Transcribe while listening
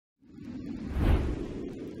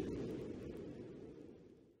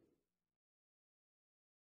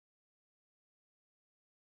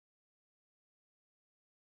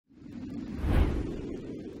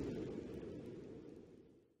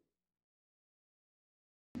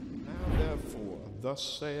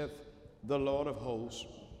thus saith the Lord of hosts,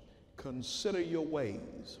 consider your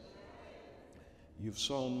ways. You've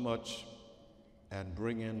sown much and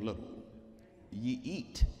bring in little. Ye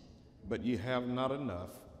eat, but ye have not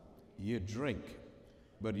enough. Ye drink,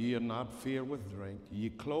 but ye are not filled with drink. Ye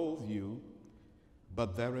clothe you,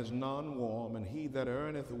 but there is none warm. And he that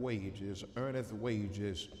earneth wages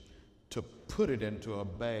to put it into a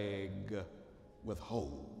bag with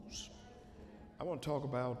holes. I want to talk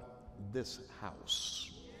about this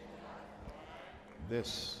house.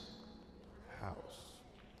 This house.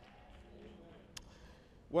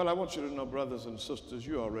 Well, I want you to know, brothers and sisters,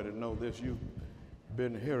 you already know this. You've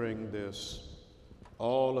been hearing this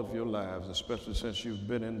all of your lives, especially since you've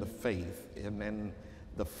been in the faith and in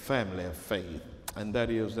the family of faith, and that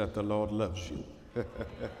is that the Lord loves you.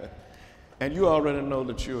 And you already know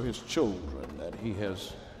that you're his children, that he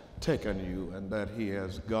has taken you, and that he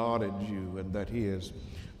has guarded you, and that he has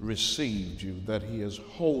received you, that he is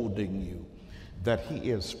holding you, that he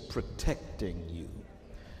is protecting you,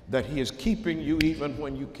 that he is keeping you even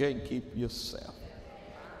when you can't keep yourself.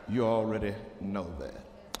 You already know that.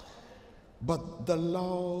 But the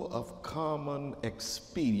law of common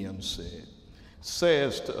expediency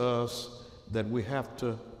says to us that we have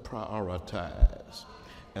to prioritize.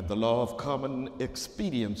 And the law of common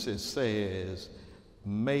expediency says,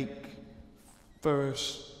 make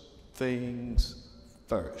first things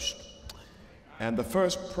first. And the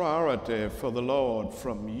first priority for the Lord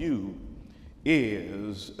from you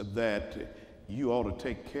is that you ought to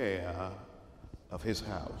take care of his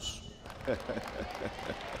house.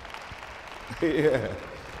 Yeah.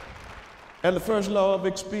 And the first law of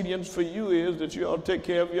expedience for you is that you ought to take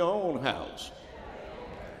care of your own house.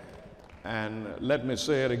 And let me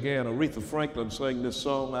say it again, Aretha Franklin sang this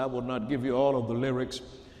song. I will not give you all of the lyrics,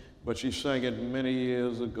 but she sang it many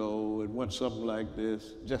years ago. It went something like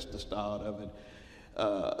this, just the start of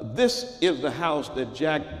it. This is the house that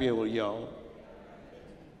Jack built, y'all.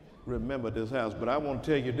 Remember this house, but I want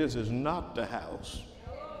to tell you, this is not the house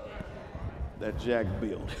that Jack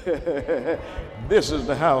built. This is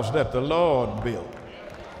the house that the Lord built.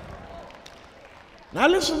 Now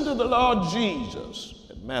listen to the Lord Jesus.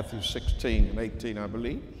 Matthew 16 and 18, I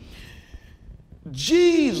believe.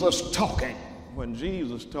 Jesus talking. When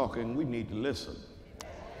Jesus talking, we need to listen.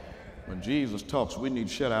 When Jesus talks, we need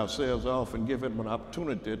to shut ourselves off and give him an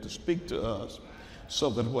opportunity to speak to us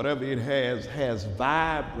so that whatever it has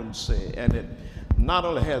vibrancy. And it not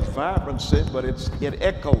only has vibrancy, but it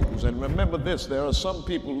echoes. And remember this, there are some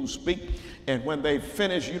people who speak, and when they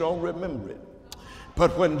finish, you don't remember it.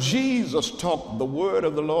 But when Jesus talked, the word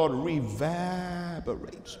of the Lord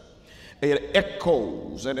reverberates. It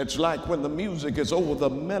echoes, and it's like when the music is over, the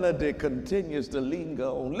melody continues to linger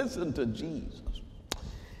on. Listen to Jesus.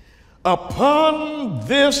 Upon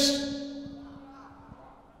this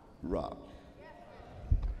rock.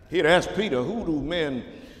 He'd asked Peter, who do men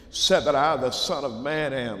say that I, the Son of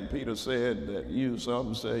Man, am? Peter said that you,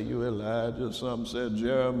 some say you Elijah, some said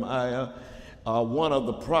Jeremiah, one of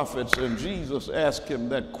the prophets. And Jesus asked him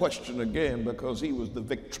that question again because he was the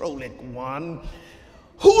victorious one.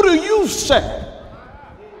 Who do you say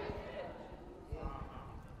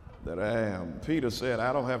that I am? Peter said,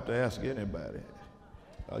 I don't have to ask anybody.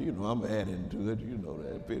 You know, I'm adding to it. You know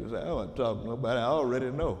that. Peter said, I don't have to talk to nobody. I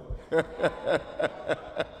already know.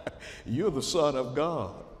 You're the Son of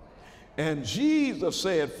God. And Jesus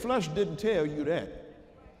said, flesh didn't tell you that.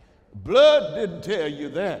 Blood didn't tell you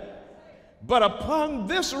that. But upon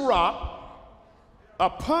this rock,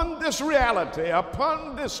 upon this reality,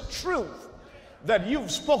 upon this truth that you've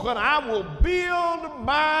spoken, I will build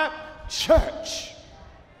my church,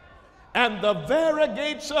 and the very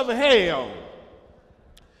gates of hell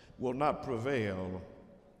will not prevail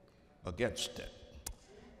against it.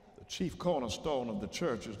 The chief cornerstone of the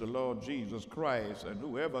church is the Lord Jesus Christ, and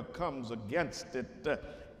whoever comes against it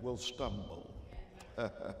will stumble.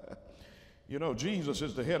 You know, Jesus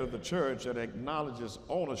is the head of the church and acknowledges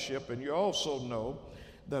ownership, and you also know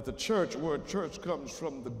that the church word church comes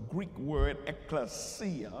from the Greek word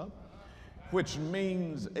ecclesia, which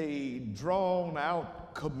means a drawn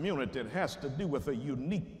out community. It has to do with a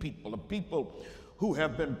unique people, a people who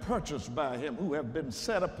have been purchased by him, who have been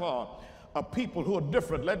set apart, a people who are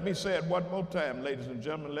different. Let me say it one more time, ladies and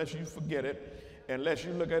gentlemen, unless you forget it, unless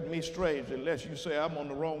you look at me strange, unless you say I'm on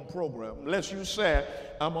the wrong program, unless you say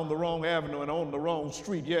I'm on the wrong avenue and on the wrong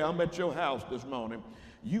street. Yeah, I'm at your house this morning.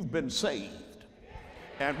 You've been saved.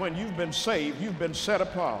 And when you've been saved, you've been set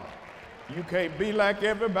apart. You can't be like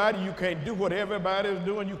everybody. You can't do what everybody's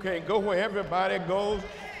doing. You can't go where everybody goes.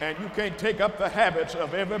 And you can't take up the habits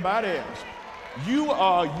of everybody else. You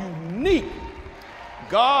are unique.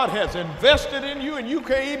 God has invested in you, and you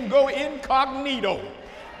can't even go incognito.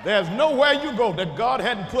 There's nowhere you go that God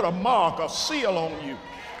hadn't put a mark, a seal on you.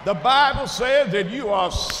 The Bible says that you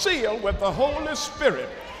are sealed with the Holy Spirit.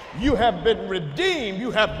 You have been redeemed.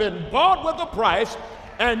 You have been bought with a price,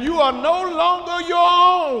 and you are no longer your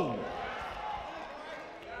own.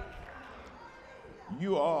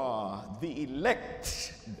 You are the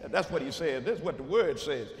elect. That's what he says. That's what the word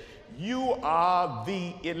says. You are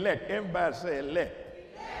the elect. Everybody say elect.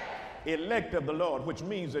 Elect of the Lord, which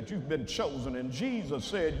means that you've been chosen. And Jesus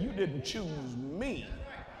said, you didn't choose me.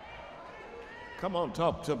 Come on,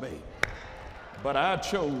 talk to me. But I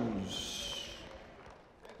chose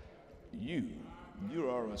you. You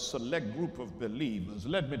are a select group of believers.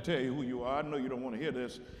 Let me tell you who you are. I know you don't want to hear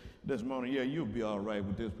this morning. Yeah, you'll be all right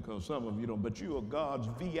with this because some of you don't. But you are God's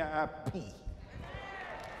VIP.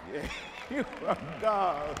 Yeah, you are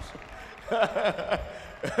God's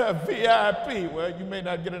VIP. Well, you may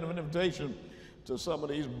not get an invitation to some of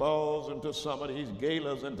these balls and to some of these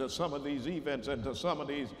galas and to some of these events and to some of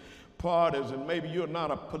these parties, and maybe you're not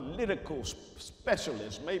a political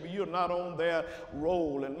specialist. Maybe you're not on their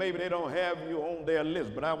roll, and maybe they don't have you on their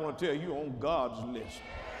list. But I want to tell you, you're on God's list.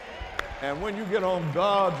 And when you get on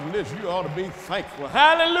God's list, you ought to be thankful.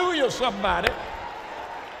 Hallelujah, somebody.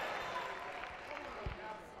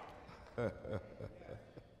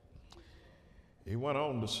 He went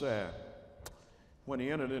on to say, when he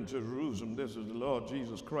entered into Jerusalem, this is the Lord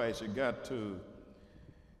Jesus Christ, he got to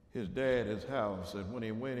his dad's house, and when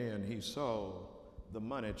he went in, he saw the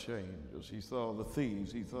money changers, he saw the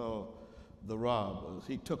thieves, he saw the robbers.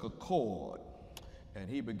 He took a cord, and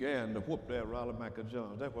he began to whoop their Raleigh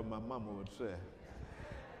Macajones. That's what my mama would say.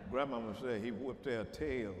 Grandmama would say he whooped their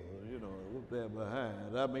tails, whooped their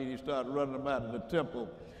behind. I mean, he started running them out of the temple.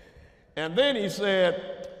 And then he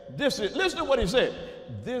said, listen to what he said.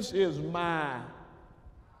 This is my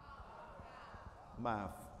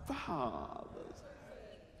Father's.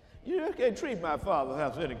 You just can't treat my Father's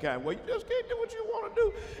house any kind of way. You just can't do what you want to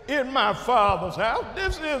do in my Father's house.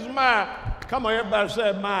 This is come on, everybody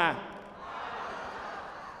say my.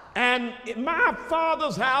 And in my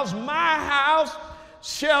Father's house, my house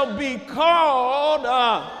shall be called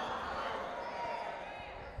a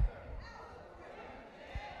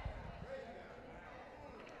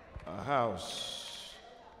house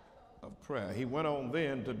of prayer. He went on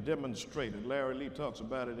then to demonstrate it. Larry Lee talks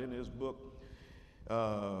about it in his book,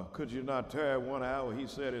 Could You Not Tarry 1 Hour? He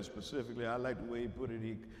said it specifically. I like the way he put it.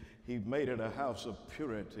 He made it a house of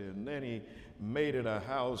purity, and then he made it a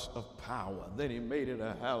house of power. Then he made it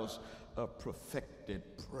a house of perfected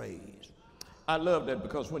praise. I love that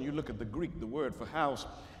because when you look at the Greek, the word for house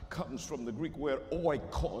comes from the Greek word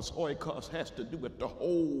oikos. Oikos has to do with the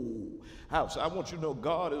whole house. I want you to know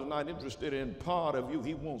God is not interested in part of you.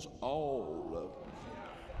 He wants all of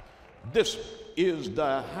you. This is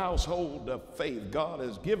the household of faith God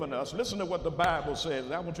has given us. Listen to what the Bible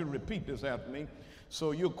says. I want you to repeat this after me.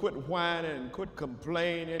 So you'll quit whining and quit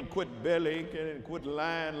complaining, quit bellyaching and quit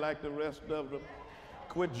lying like the rest of them.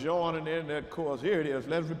 Quit joining in that chorus. Here it is.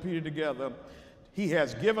 Let's repeat it together. He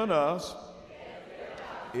has given us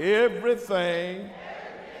everything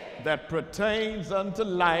that pertains unto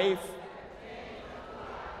life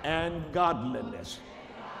and godliness.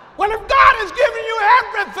 Well, if God has given you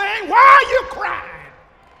everything, why are you crying?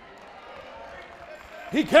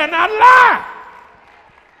 He cannot lie.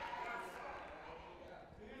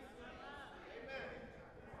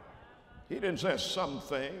 He didn't say some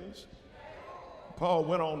things. Paul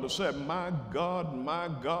went on to say, my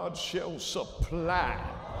God shall supply.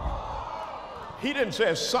 He didn't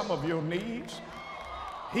say some of your needs.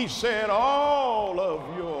 He said all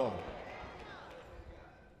of your,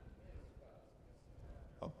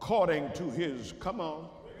 according to his, come on,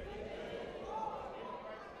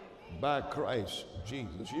 by Christ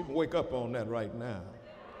Jesus. You can wake up on that right now.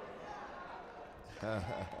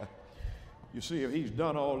 You see, if he's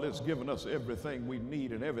done all this, given us everything we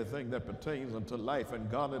need and everything that pertains unto life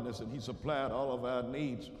and godliness, and he supplied all of our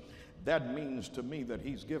needs, that means to me that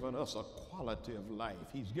he's given us a quality of life.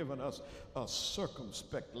 He's given us a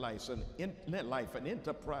circumspect life, an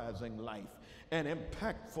enterprising life, an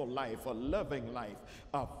impactful life, a loving life,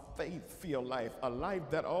 a faith-filled life, a life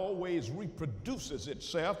that always reproduces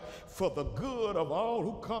itself for the good of all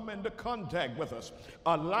who come into contact with us,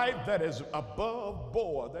 a life that is above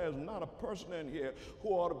board. There's not a person in here who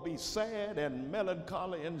ought to be sad and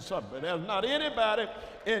melancholy and suffering. There's not anybody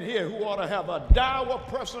in here who ought to have a dour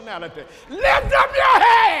personality. Lift up your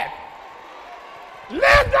head!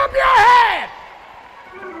 Lift up your head!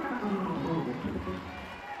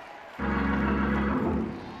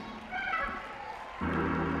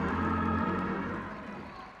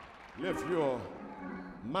 Lift your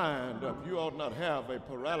mind up. You ought not have a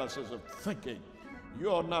paralysis of thinking. You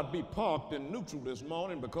ought not be parked in neutral this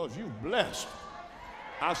morning because you're blessed.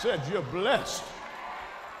 I said you're blessed.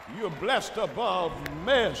 You're blessed above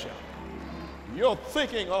measure. Your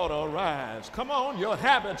thinking ought to arise. Come on, your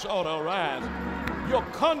habits ought to arise. Your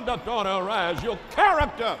conduct ought to arise. Your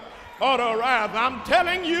character ought to arise. I'm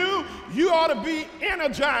telling you, you ought to be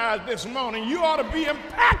energized this morning. You ought to be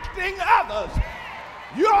impacting others.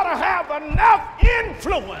 You ought to have enough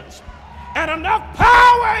influence and enough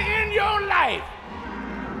power in your life.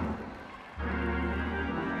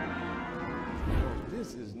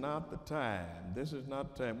 This is not the time. This is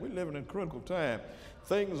not the time. We're living in a critical time.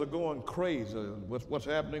 Things are going crazy with what's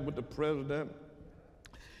happening with the president,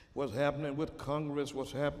 what's happening with Congress,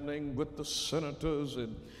 what's happening with the senators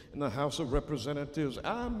and in the House of Representatives.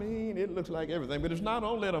 I mean, it looks like everything. But it's not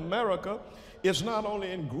only in America. It's not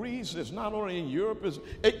only in Greece. It's not only in Europe.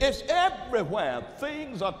 It's everywhere.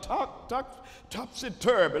 Things are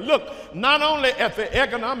topsy-turvy. Look, not only at the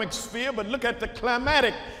economic sphere, but look at the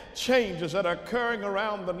climatic changes that are occurring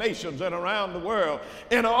around the nations and around the world.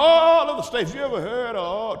 In all of the states, you ever heard of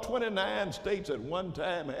all 29 states at one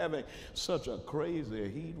time having such a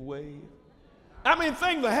crazy heat wave? I mean,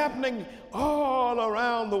 things are happening all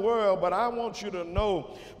around the world, but I want you to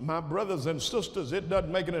know, my brothers and sisters, it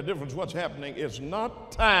doesn't make any difference what's happening. It's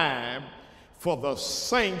not time for the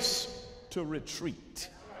saints to retreat.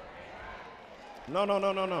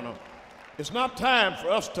 No. It's not time for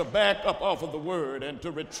us to back up off of the word and to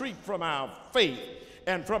retreat from our faith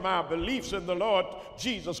and from our beliefs in the Lord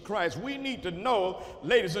Jesus Christ. We need to know,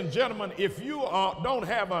 ladies and gentlemen, if you are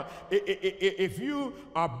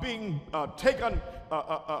being taken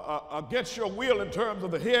against your will in terms of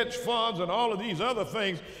the hedge funds and all of these other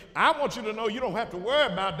things, I want you to know you don't have to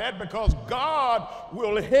worry about that because God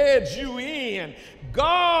will hedge you in.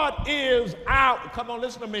 God is out. Come on,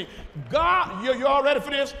 listen to me. God, you all ready for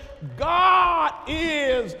this? God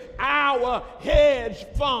is our hedge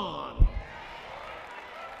fund.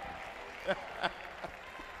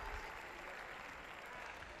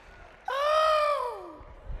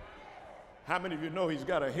 How many of you know he's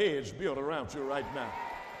got a hedge built around you right now?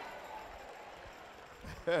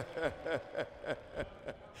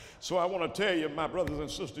 So I want to tell you, my brothers and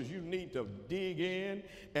sisters, you need to dig in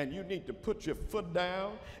and you need to put your foot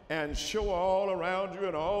down and show all around you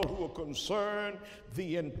and all who are concerned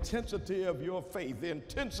the intensity of your faith, the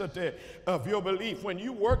intensity of your belief. When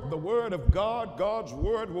you work the word of God, God's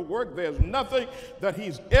word will work. There's nothing that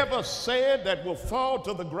he's ever said that will fall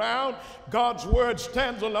to the ground. God's word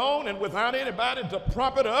stands alone and without anybody to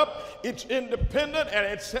prop it up. It's independent and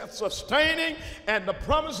it's sustaining, and the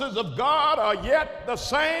promises of God are yet the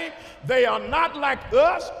same. They are not like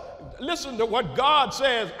us. Listen to what God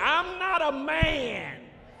says. I'm not a man.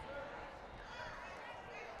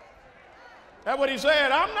 That's what he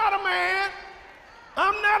said. I'm not a man.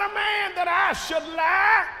 I'm not a man that I should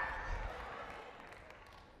lie.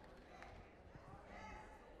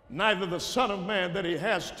 Neither the Son of Man that he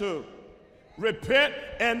has to repent.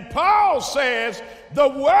 And Paul says the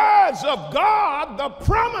words of God, the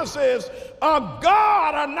promises of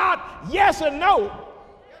God are not yes and no.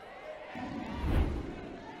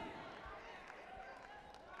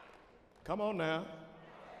 Come on now.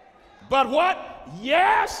 But what?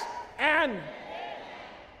 Yes and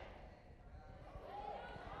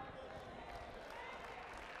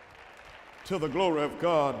to the glory of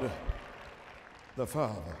God the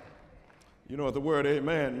Father. You know what the word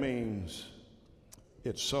amen means?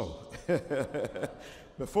 It's so.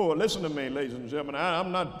 Before, listen to me, ladies and gentlemen,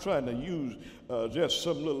 I'm not trying to use just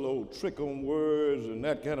some little old trick on words and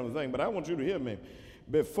that kind of thing, but I want you to hear me.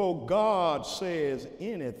 Before God says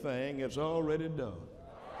anything, it's already done.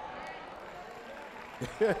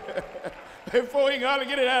 Before he got to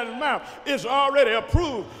get it out of his mouth, it's already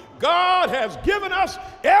approved. God has given us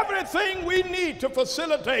everything we need to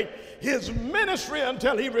facilitate his ministry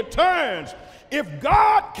until he returns. If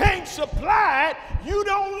God can't supply it, you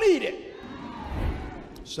don't need it.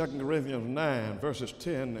 2 Corinthians 9, verses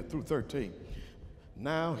 10 through 13.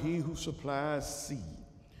 Now he who supplies seed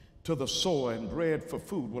to the sower and bread for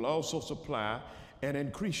food will also supply and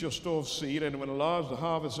increase your store of seed, and will enlarge the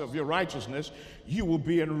harvest of your righteousness. You will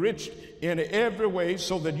be enriched in every way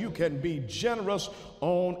so that you can be generous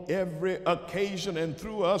on every occasion, and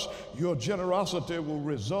through us your generosity will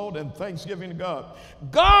result in thanksgiving to God.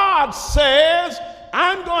 God says,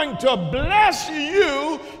 I'm going to bless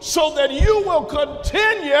you so that you will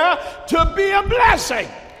continue to be a blessing.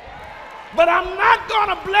 But I'm not going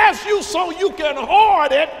to bless you so you can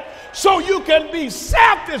hoard it, so you can be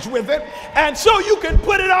selfish with it, and so you can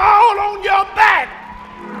put it all on your back.